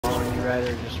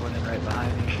Ryder just went in right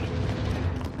behind me.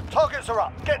 Targets are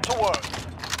up. Get to work.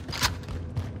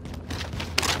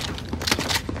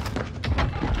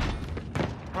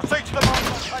 Proceed to the marked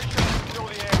location and secure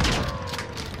the area.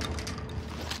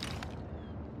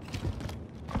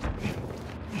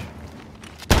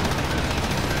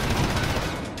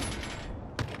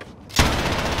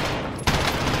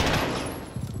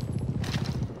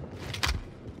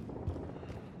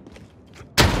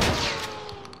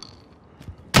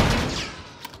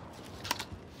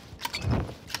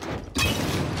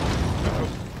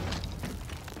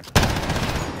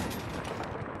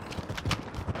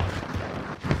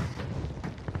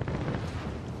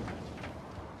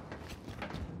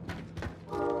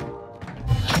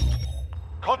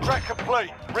 Contract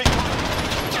complete.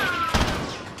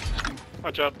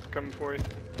 Watch out, coming for you.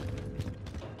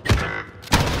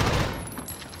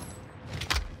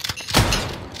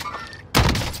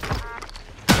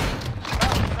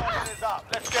 Is up.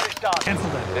 Let's get it done. Cancel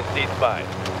that. This needs fine.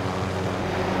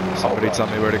 Somebody tell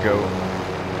me where to go. You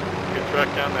can track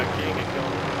down that king and kill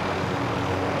him.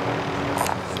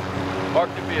 Mark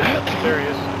the vehicle. There he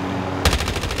is.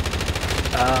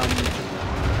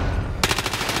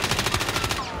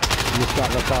 Just got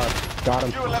in the car. Got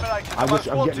him. You eliminated I'm the most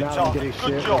getting wanted out and target. getting Good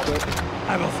shit. job. Real quick.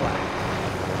 I will fly.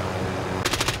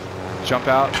 Jump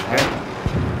out.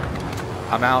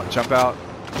 I'm out. Jump out.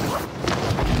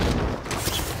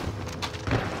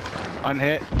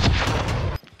 Unhit.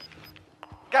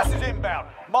 Gas is inbound.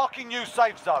 Marking new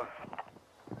safe zone.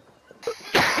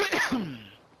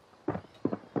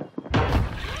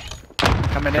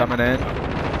 Coming in. Coming in.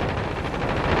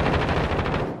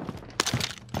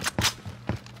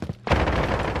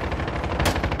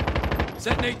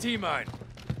 Setting AT mine.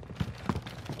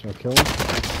 Can I kill him?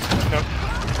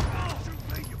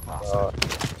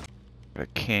 Got a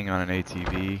king on an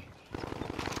ATV.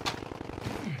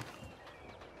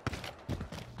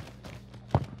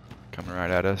 Coming right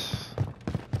at us.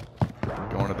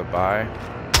 Going to the buy.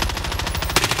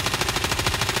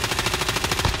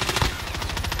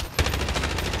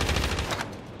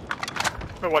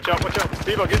 Oh, watch out, watch out.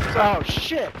 Bevo, get inside. Oh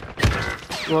shit!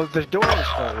 Well, the door was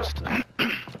closed.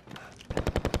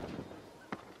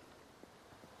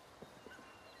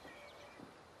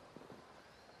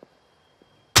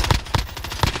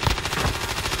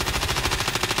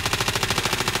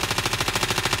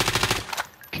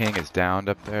 King is downed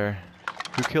up there.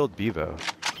 Who killed Bevo?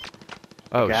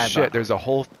 Oh guy shit, back. there's a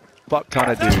whole fuck ton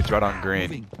of dudes right on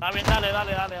green.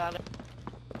 The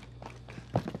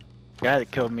guy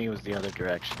that killed me was the other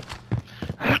direction.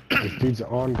 These dudes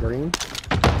are on green.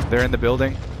 They're in the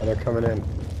building. Oh, they're coming in.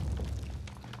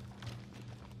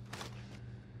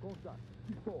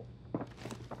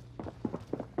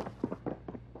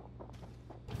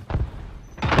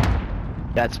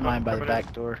 That's mine by the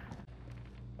back door.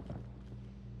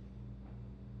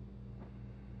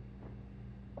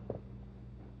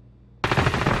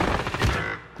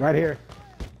 Right here.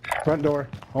 Front door.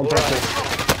 Home purple.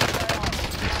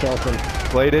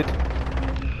 Stealthing. Bladed.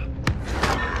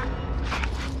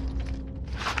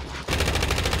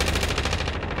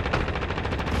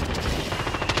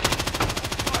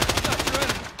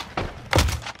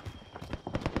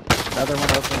 Another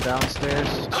one open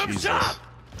downstairs. Jesus.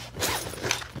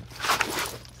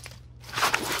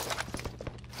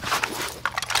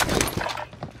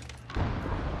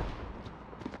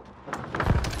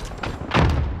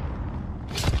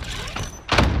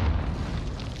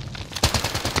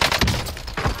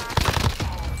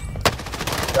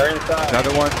 They're inside.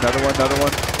 Another one, another one, another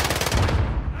one.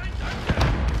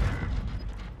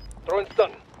 Throwing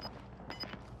stun.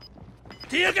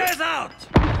 Tear guys out!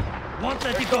 Want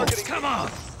that to go. Come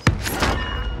on!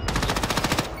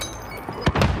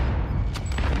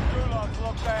 Gulag's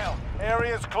locked down.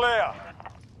 Area's clear.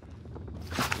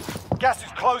 Gas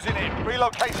is closing in.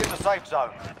 Relocating the safe zone.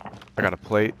 I got a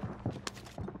plate.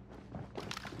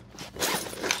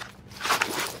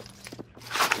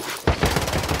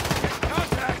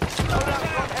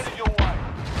 Headed your way.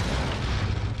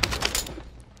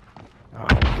 Oh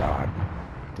god.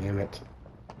 Damn it.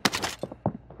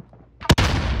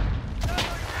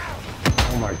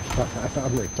 Oh my god,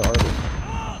 I'm retarded.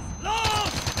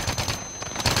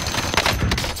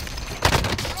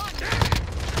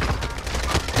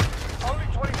 Only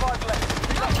 25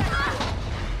 left.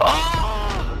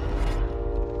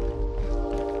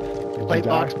 Did you Plate die?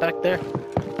 box back there.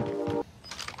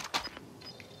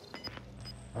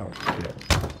 Oh shit.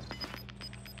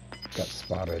 Got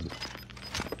spotted.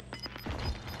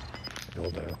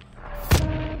 Dildo.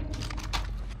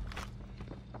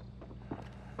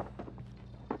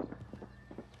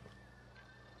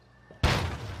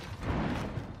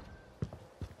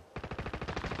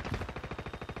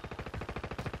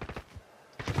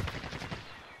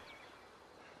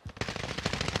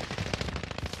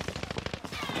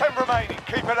 remaining.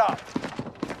 Keep it up.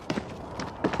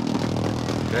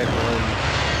 Good.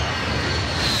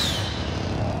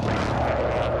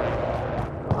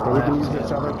 But we can use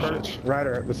this other perch.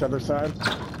 Ryder, this other side.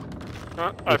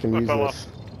 I We can use fell this.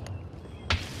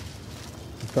 off.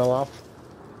 You fell off?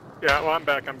 Yeah, well, I'm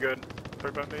back. I'm good. Sorry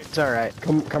about me. It's alright.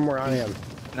 Come where I am.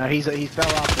 No, he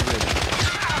fell off the roof.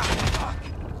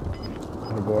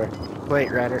 Oh boy.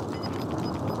 Wait, Ryder.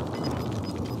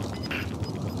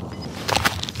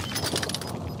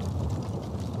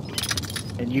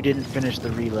 And you didn't finish the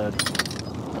reload.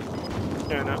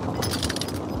 Yeah, no.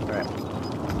 Alright.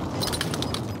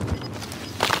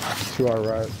 To our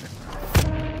right.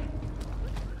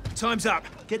 Time's up.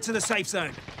 Get to the safe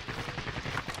zone.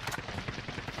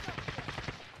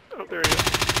 Oh, there he is.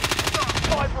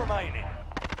 5 remaining.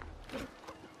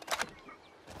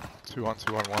 2 on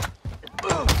 2 on 1.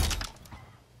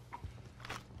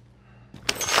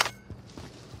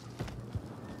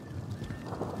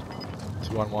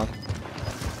 Two on 1.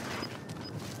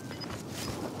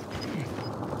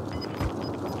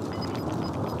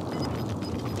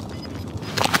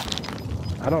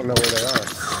 I don't know where they are.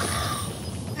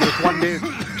 Just one dude. 2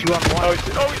 on 1. Oh,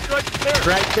 he's right there.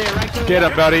 Right there, right there. Get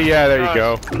him, buddy. Yeah, there you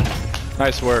go.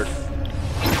 Nice work.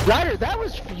 Ryder,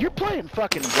 you're playing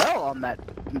fucking well on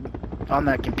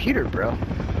that computer, bro.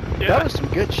 Yeah. That was some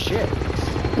good shit.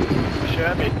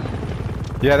 Shabby.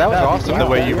 Yeah, that was That'd be awesome the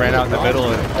way you ran out in the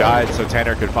middle and died so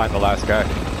Tanner could find the last guy.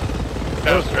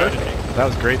 That was strategy. That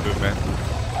was great movement.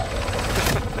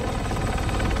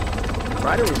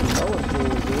 Ryder was mowing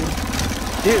fools, dude.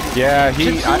 Dude, Yeah, just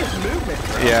see his movement,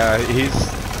 bro. yeah,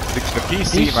 the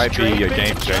PC He's might be a strafing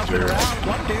game and jumping changer. around.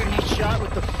 One dude he shot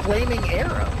with the flaming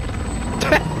arrow.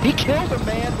 He killed a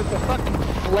man with the fucking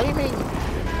flaming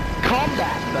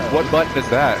combat bow. What button is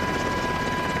that?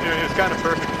 Dude, it was kind of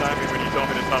perfect timing when you told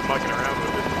me to stop mucking around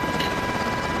with it.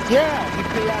 Yeah,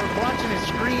 I was watching his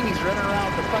screen, he's running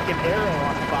around with the fucking arrow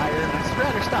on fire, and I said,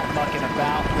 Ryder, stop mucking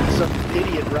about. And some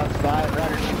idiot runs by and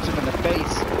Ryder shoots him in the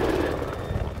face.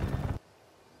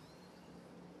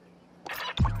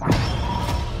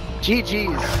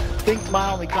 GG's. Think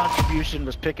my only contribution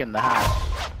was picking the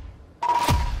house.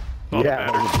 All Yeah,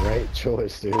 that that was a great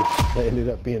choice, dude. That ended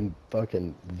up being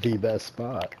fucking the best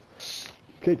spot.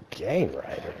 Good game,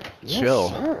 Ryder. Chill.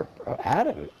 Yes, sir,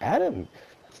 bro. Adam.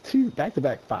 2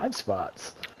 back-to-back 5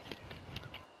 spots.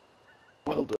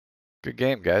 Well done. Good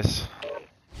game, guys.